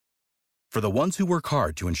For the ones who work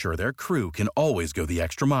hard to ensure their crew can always go the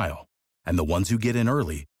extra mile, and the ones who get in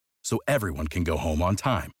early so everyone can go home on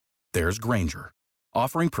time, there's Grainger,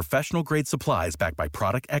 offering professional-grade supplies backed by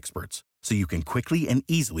product experts so you can quickly and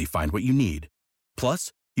easily find what you need.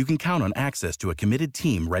 Plus, you can count on access to a committed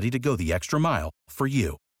team ready to go the extra mile for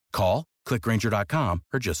you. Call, click Grainger.com,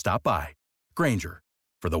 or just stop by. Grainger,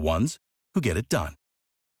 for the ones who get it done.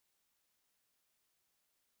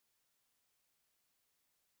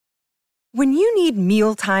 When you need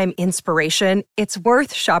mealtime inspiration, it's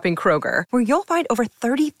worth shopping Kroger, where you'll find over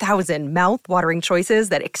 30,000 mouth-watering choices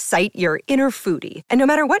that excite your inner foodie. And no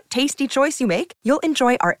matter what tasty choice you make, you'll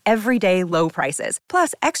enjoy our everyday low prices,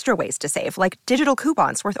 plus extra ways to save, like digital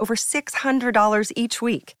coupons worth over $600 each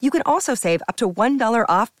week. You can also save up to $1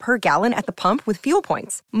 off per gallon at the pump with fuel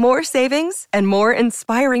points. More savings and more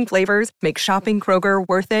inspiring flavors make shopping Kroger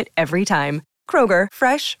worth it every time. Kroger,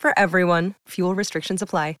 fresh for everyone. Fuel restrictions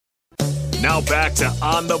apply. Now back to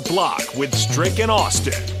On the Block with Strick and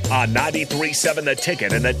Austin on 93.7 The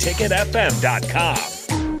Ticket and theticketfm.com.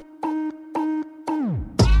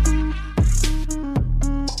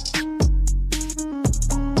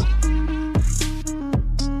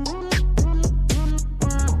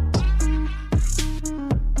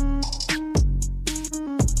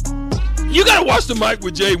 You got to watch the mic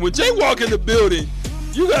with Jay. When Jay walk in the building,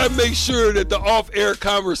 you got to make sure that the off-air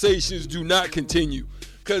conversations do not continue.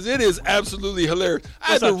 Because it is absolutely hilarious.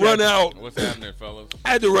 I had to run out. What's happening, fellas? I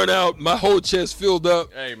had to run out. My whole chest filled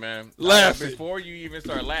up. Hey, man. Laughing. Before you even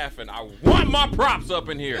start laughing, I want my props up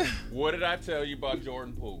in here. What did I tell you about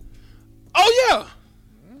Jordan Poole? Oh, yeah.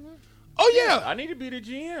 Oh, yeah. I need to be the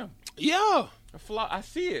GM. Yeah. I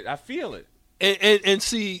see it. I feel it. And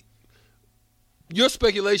see, your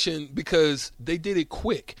speculation, because they did it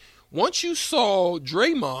quick. Once you saw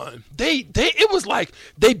Draymond, it was like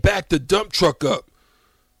they backed the dump truck up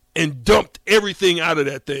and dumped everything out of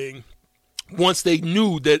that thing once they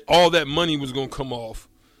knew that all that money was going to come off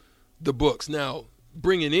the books. Now,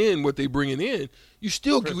 bringing in what they bringing in, you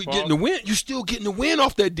still getting the win. You still getting the win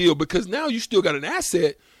off that deal because now you still got an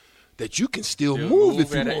asset that you can still move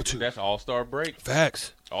if you want to. That's all-star break.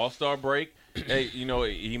 Facts. All-star break. Hey,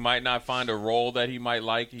 he might not find a role that he might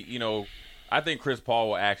like. I think Chris Paul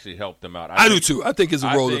will actually help them out. I do too. I think it's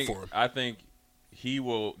a role for him. I think he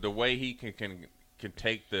will. The way he can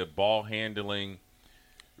take the ball handling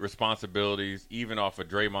responsibilities, even off of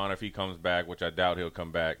Draymond if he comes back, which I doubt he'll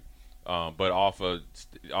come back, but off of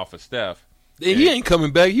Steph. He ain't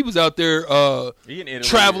coming back. He was out there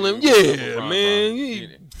traveling. Yeah,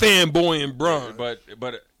 man. Fanboying Bron. But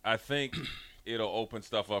I think it'll open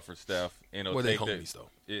stuff up for Steph, and it'll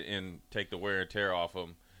take the wear and tear off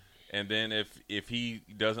him. And then if he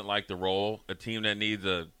doesn't like the role, a team that needs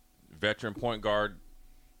a veteran point guard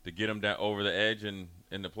to get him down over the edge in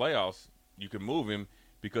the playoffs, you can move him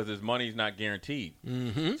because his money's not guaranteed.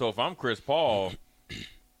 Mm-hmm. So if I'm Chris Paul,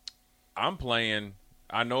 I'm playing.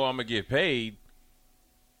 I know I'm going to get paid.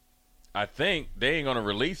 I think they ain't going to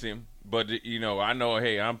release him. But, I know,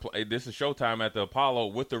 hey, this is showtime at the Apollo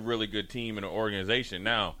with a really good team and an organization.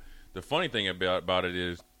 Now, the funny thing about it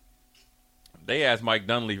is they asked Mike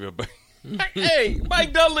Dunleavy. Hey,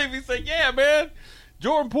 Mike Dunleavy said, yeah, man.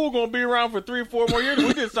 Jordan Poole going to be around for 3 or 4 more years.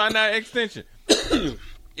 We just signed that extension.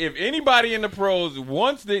 If anybody in the pros,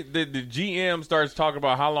 once the GM starts talking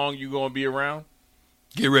about how long you going to be around,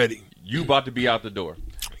 get ready. You about to be out the door.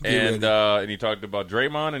 And he talked about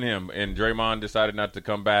Draymond and him. And Draymond decided not to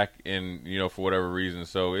come back for whatever reason.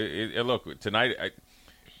 So, look, tonight,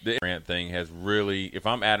 the Durant thing has really, if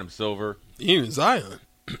I'm Adam Silver. Even Zion.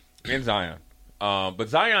 And Zion. But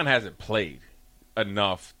Zion hasn't played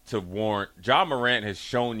enough to warrant. Ja Morant has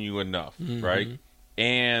shown you enough, right?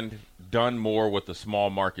 And done more with a small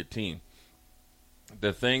market team.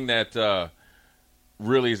 The thing that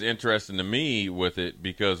really is interesting to me with it,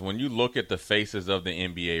 because when you look at the faces of the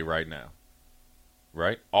NBA right now,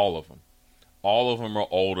 right? All of them are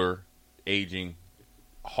older, aging,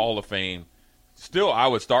 Hall of Fame. Still, I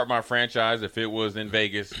would start my franchise if it was in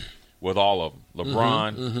Vegas with all of them.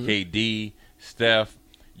 LeBron, KD, Steph.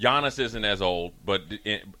 Giannis isn't as old, but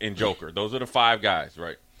in Joker. Those are the 5 guys,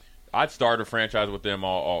 right? I'd start a franchise with them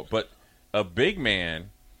all. But a big man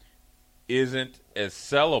isn't as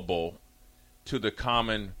sellable to the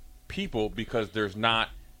common people because there's not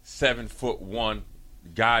 7'1"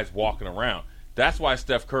 guys walking around. That's why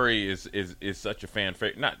Steph Curry is such a fan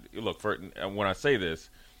favorite. When I say this,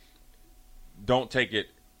 don't take it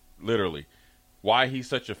literally. Why he's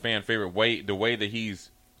such a fan favorite, the way that he's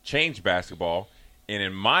changed basketball, and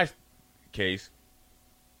in my case,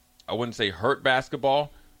 I wouldn't say hurt basketball,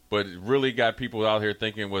 but it really got people out here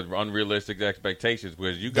thinking with unrealistic expectations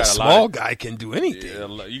because you got The a small lot guy can do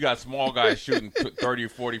anything. you got small guys shooting 30 or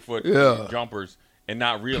 40-foot Yeah. jumpers and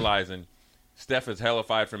not realizing Steph is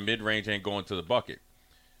hellified from mid-range and going to the bucket.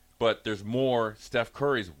 But there's more Steph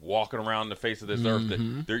Curry's walking around the face of this earth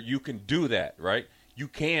that you can do that, right? You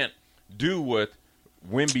can't do what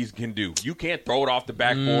Wemby's can do. You can't throw it off the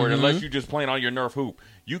backboard unless you're just playing on your Nerf hoop.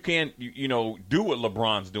 You can't, do what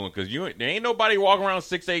LeBron's doing because there ain't nobody walking around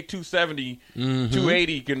 6'8", 270,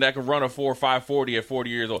 280 that can run a 4.5 40 at 40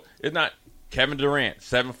 years old. It's not Kevin Durant,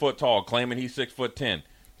 7 foot tall, claiming he's 6'10".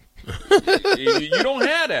 You don't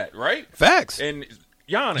have that, right? Facts. And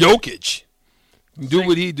Giannis. Jokic. Do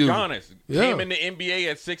what he do. Giannis Yeah. came in the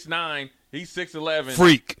NBA at 6'9". He's 6'11".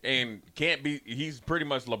 Freak. And can't be – he's pretty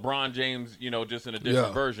much LeBron James, just in a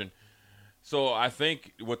different version. So I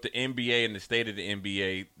think with the NBA and the state of the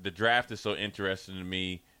NBA, the draft is so interesting to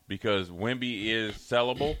me because Wemby is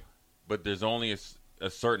sellable, but there's only a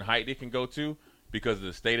certain height it can go to because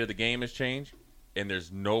the state of the game has changed, and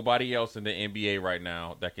there's nobody else in the NBA right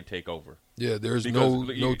now that can take over. Yeah, there's Because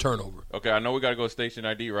no turnover. Okay, I know we got to go station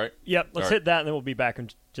ID, right? Yep, let's hit that, and then we'll be back in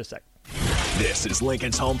just a sec. This is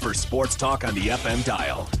Lincoln's home for sports talk on the FM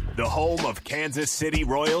dial. The home of Kansas City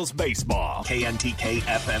Royals baseball. KNTK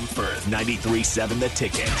FM Firth, 93.7 The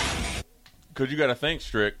Ticket. Because you got to think,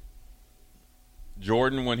 Strick,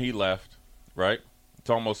 Jordan when he left, right? It's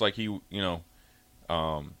almost like he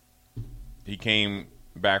came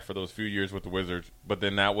back for those few years with the Wizards, but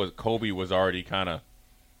then Kobe was already kind of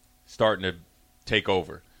starting to take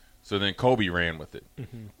over. So then Kobe ran with it.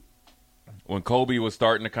 Mm-hmm. When Kobe was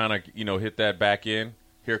starting to kind of, hit that back end,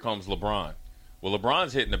 here comes LeBron. Well,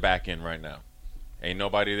 LeBron's hitting the back end right now. Ain't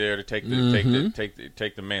nobody there to take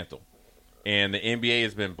the mantle. And the NBA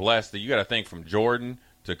has been blessed. You got to think from Jordan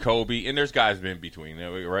to Kobe, and there's guys been in between,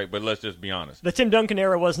 right? But let's just be honest. The Tim Duncan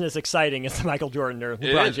era wasn't as exciting as the Michael Jordan or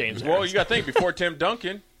LeBron James era. Well, you got to think before Tim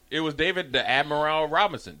Duncan, it was David the Admiral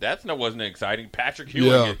Robinson. Wasn't exciting. Patrick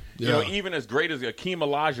Ewing, even as great as Akeem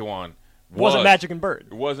Olajuwon wasn't Magic and Bird.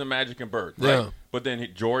 It wasn't Magic and Bird, right? Yeah. But then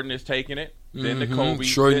Jordan is taking it, then the Kobe,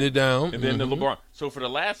 shorting it down, and then the LeBron. So for the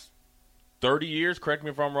last 30 years, correct me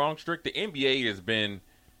if I'm wrong, Strick, the NBA has been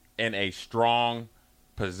in a strong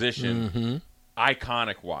position,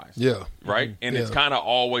 iconic-wise. Yeah. Right? And it's kind of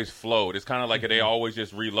always flowed. It's kind of like they always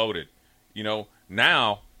just reloaded.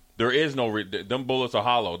 Now there is no them bullets are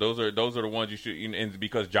hollow. Those are the ones you should. And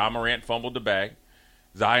because Ja Morant fumbled the bag,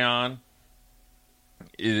 Zion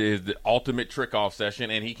is the ultimate trick-off session,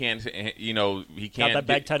 and he can't. He can't got that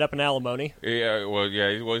bag tied up in alimony. Yeah. Well,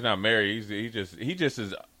 yeah. He's not married. He just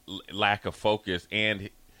is lack of focus and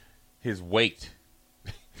his weight.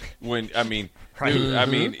 Right.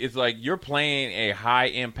 Dude, it's like you're playing a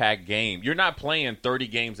high-impact game. You're not playing 30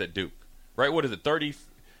 games at Duke, right? What is it, 30?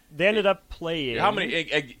 They ended up playing. How many?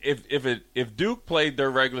 If Duke played their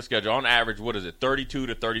regular schedule on average, what is it, 32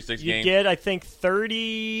 to 36 games? You get, I think,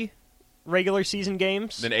 30 regular season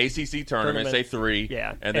games. Then ACC tournament, say 3.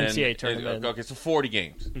 Yeah, and NCAA then, tournament. Okay, so 40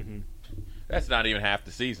 games. Mm-hmm. That's not even half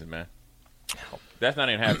the season, man. That's not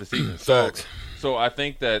even half the season. So I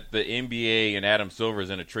think that the NBA and Adam Silver is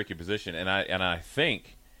in a tricky position, and I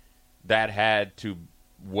think that had to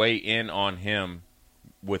weigh in on him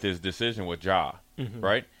with his decision with Ja,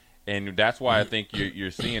 right? And that's why I think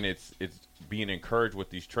you're seeing it's being encouraged with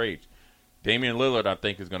these trades. Damian Lillard, I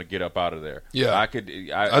think, is going to get up out of there. Yeah, I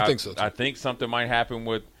think so too. I think something might happen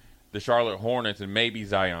with the Charlotte Hornets and maybe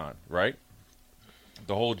Zion, right?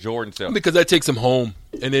 The whole Jordan sale. Because that takes them home,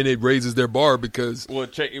 and then it raises their bar because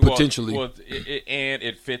potentially. And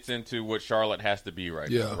it fits into what Charlotte has to be right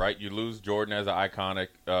now, right? You lose Jordan as an iconic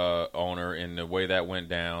owner in the way that went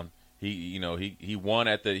down. He won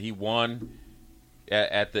at the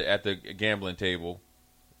gambling table,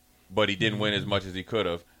 but he didn't win as much as he could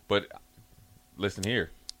have. But listen here,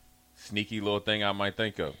 sneaky little thing I might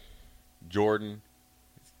think of. Jordan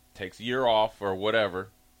takes a year off or whatever,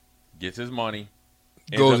 gets his money.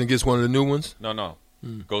 Goes and gets one of the new ones? No.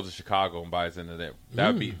 Goes to Chicago and buys into them. That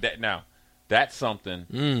would be that. Now, that's something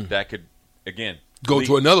that could, again, go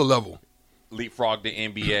to another level. Leapfrog the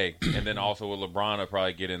NBA, and then also with LeBron, I'll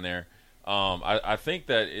probably get in there. I think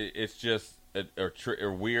that it's just a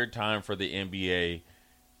weird time for the NBA.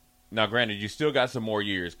 Now, granted, you still got some more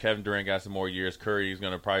years. Kevin Durant got some more years. Curry's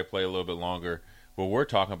going to probably play a little bit longer. But we're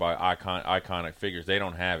talking about iconic figures. They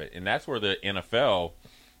don't have it. And that's where the NFL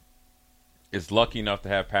is lucky enough to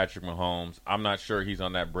have Patrick Mahomes. I'm not sure he's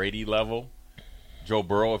on that Brady level. Joe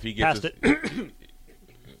Burrow, if he gets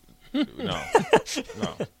No.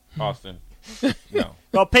 Austin. No.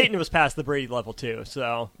 Well, Peyton was past the Brady level, too.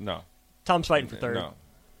 So no. Tom's fighting for third.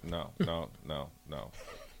 No.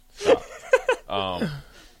 Stop.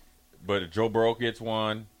 But if Joe Burrow gets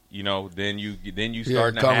one, you know, then you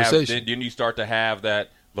start to have then you start to have that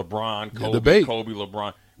LeBron, Kobe,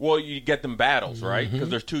 LeBron. Well, you get them battles, right? Because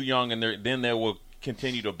they're too young, and then they will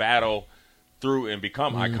continue to battle through and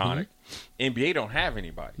become iconic. NBA don't have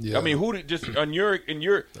anybody. Yeah. I mean, who just in your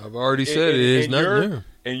I've already said it is not there.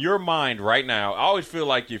 In your mind right now, I always feel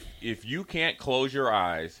like if you can't close your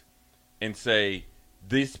eyes and say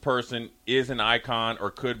this person is an icon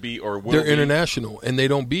or could be or will they're be, international and they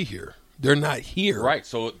don't be here. They're not here. Right.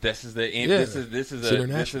 So this is a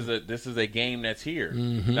game that's here.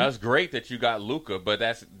 That's great that you got Luka, but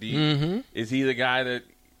that's is he the guy that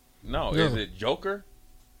no. Is it Joker?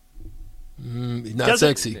 Not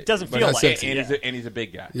sexy. Doesn't feel like sexy. And he's a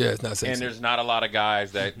big guy. Yeah, it's not sexy. And there's not a lot of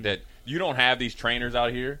guys that you don't have these trainers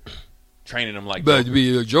out here training them like. But to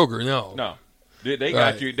be a Joker, no. No, they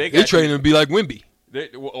got you. They training them to be like Wemby.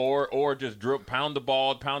 Or just pound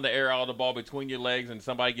the air out of the ball between your legs, and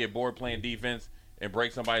somebody get bored playing defense and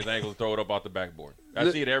break somebody's ankle and throw it up off the backboard. I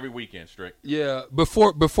see it every weekend, Strick. Yeah.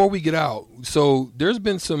 Before we get out, so there's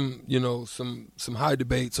been some high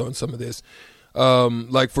debates on some of this.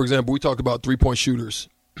 Like, for example, we talked about 3-point shooters.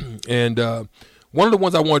 And one of the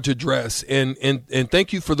ones I wanted to address, and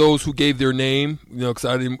thank you for those who gave their name, because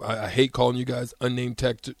I hate calling you guys unnamed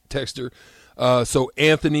texter. So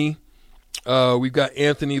Anthony, we've got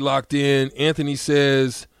Anthony locked in. Anthony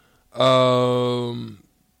says Dennis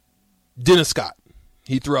Scott.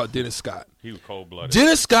 He threw out Dennis Scott. He was cold-blooded.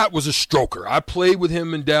 Dennis Scott was a stroker. I played with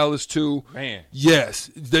him in Dallas too. Man. Yes,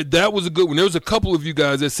 that was a good one. There was a couple of you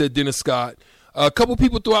guys that said Dennis Scott. A couple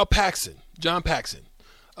people threw out John Paxson.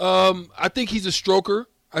 I think he's a stroker.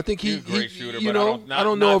 I think he's a great shooter. I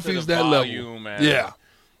don't know if he's that level.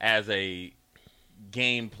 As a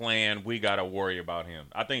game plan, we got to worry about him.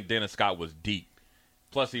 I think Dennis Scott was deep.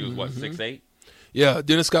 Plus, he was 6'8"? Yeah,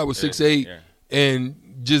 Dennis Scott was 6'8"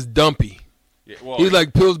 and just dumpy. Yeah, well, he's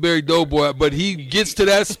like Pillsbury Doughboy, but he gets to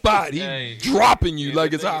that spot. He's dropping you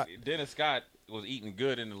like it's hot. Dennis Scott was eating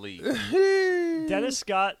good in the league. Dennis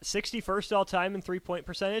Scott, 61st all-time in three-point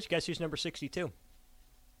percentage. Guess who's number 62?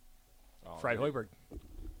 Fred Hoiberg.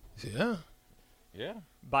 Yeah. Yeah.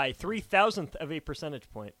 By 3,000th of a percentage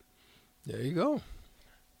point. There you go.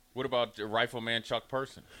 What about Rifleman Chuck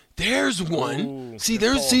Person? There's one. Ooh,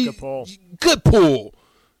 Good pull.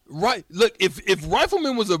 Right. Look, if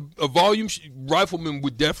Rifleman was a volume, Rifleman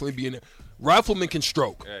would definitely be in there. Rifleman can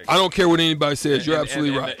stroke. Hey. I don't care what anybody says. You're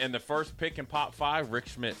absolutely right. And the first pick in Pop 5, Rick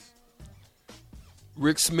Smits.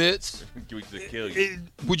 Rick Smits. We used to kill you.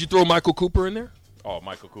 Would you throw Michael Cooper in there? Oh,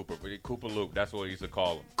 Michael Cooper. Cooper Loop. That's what we used to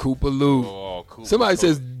call him. Cooper Loop. Oh, Cooper. Somebody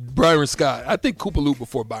says Byron Scott. I think Cooper Loop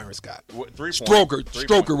before Byron Scott.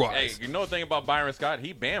 Stroker-wise. Hey, you know the thing about Byron Scott?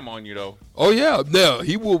 He bam on you, though. Oh, yeah. No,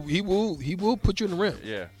 he will put you in the rim.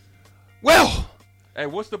 Yeah. Well. Hey,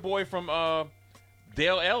 what's the boy from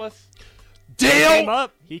Dale Ellis? Dale.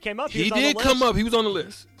 He came up. He did come up. He was on the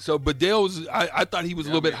list. So, but Dale was. I thought he was a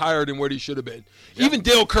little bit higher than where he should have been. Yep. Even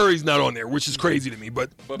Dale Curry's not on there, which is crazy to me.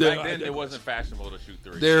 But back then it wasn't fashionable to shoot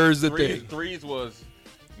threes. There's the thing. Threes was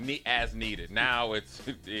as needed. Now it's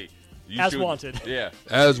wanted. Yeah,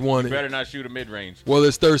 as wanted. You better not shoot a mid range. Well,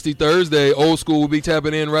 it's Thirsty Thursday. Old School will be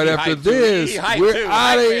tapping in right after this. We're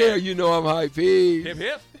out of here. You know I'm hype. Peace. Hip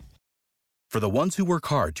hip. For the ones who work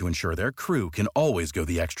hard to ensure their crew can always go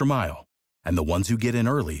the extra mile, and the ones who get in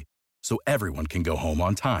early so everyone can go home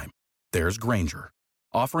on time, there's Grainger,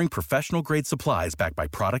 offering professional-grade supplies backed by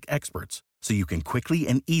product experts so you can quickly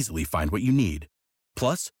and easily find what you need.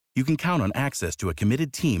 Plus, you can count on access to a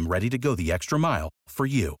committed team ready to go the extra mile for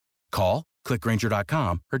you. Call, click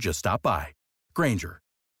Grainger.com, or just stop by. Grainger,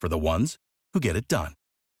 for the ones who get it done.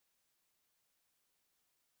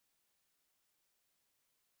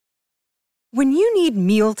 When you need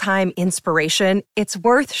mealtime inspiration, it's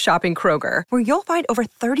worth shopping Kroger, where you'll find over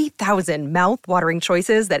 30,000 mouth-watering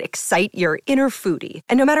choices that excite your inner foodie.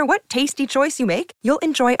 And no matter what tasty choice you make, you'll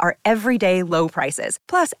enjoy our everyday low prices,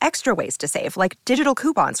 plus extra ways to save, like digital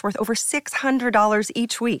coupons worth over $600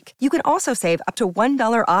 each week. You can also save up to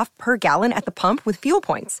 $1 off per gallon at the pump with fuel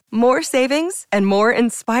points. More savings and more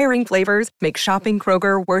inspiring flavors make shopping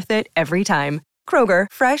Kroger worth it every time. Kroger,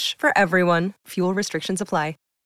 fresh for everyone. Fuel restrictions apply.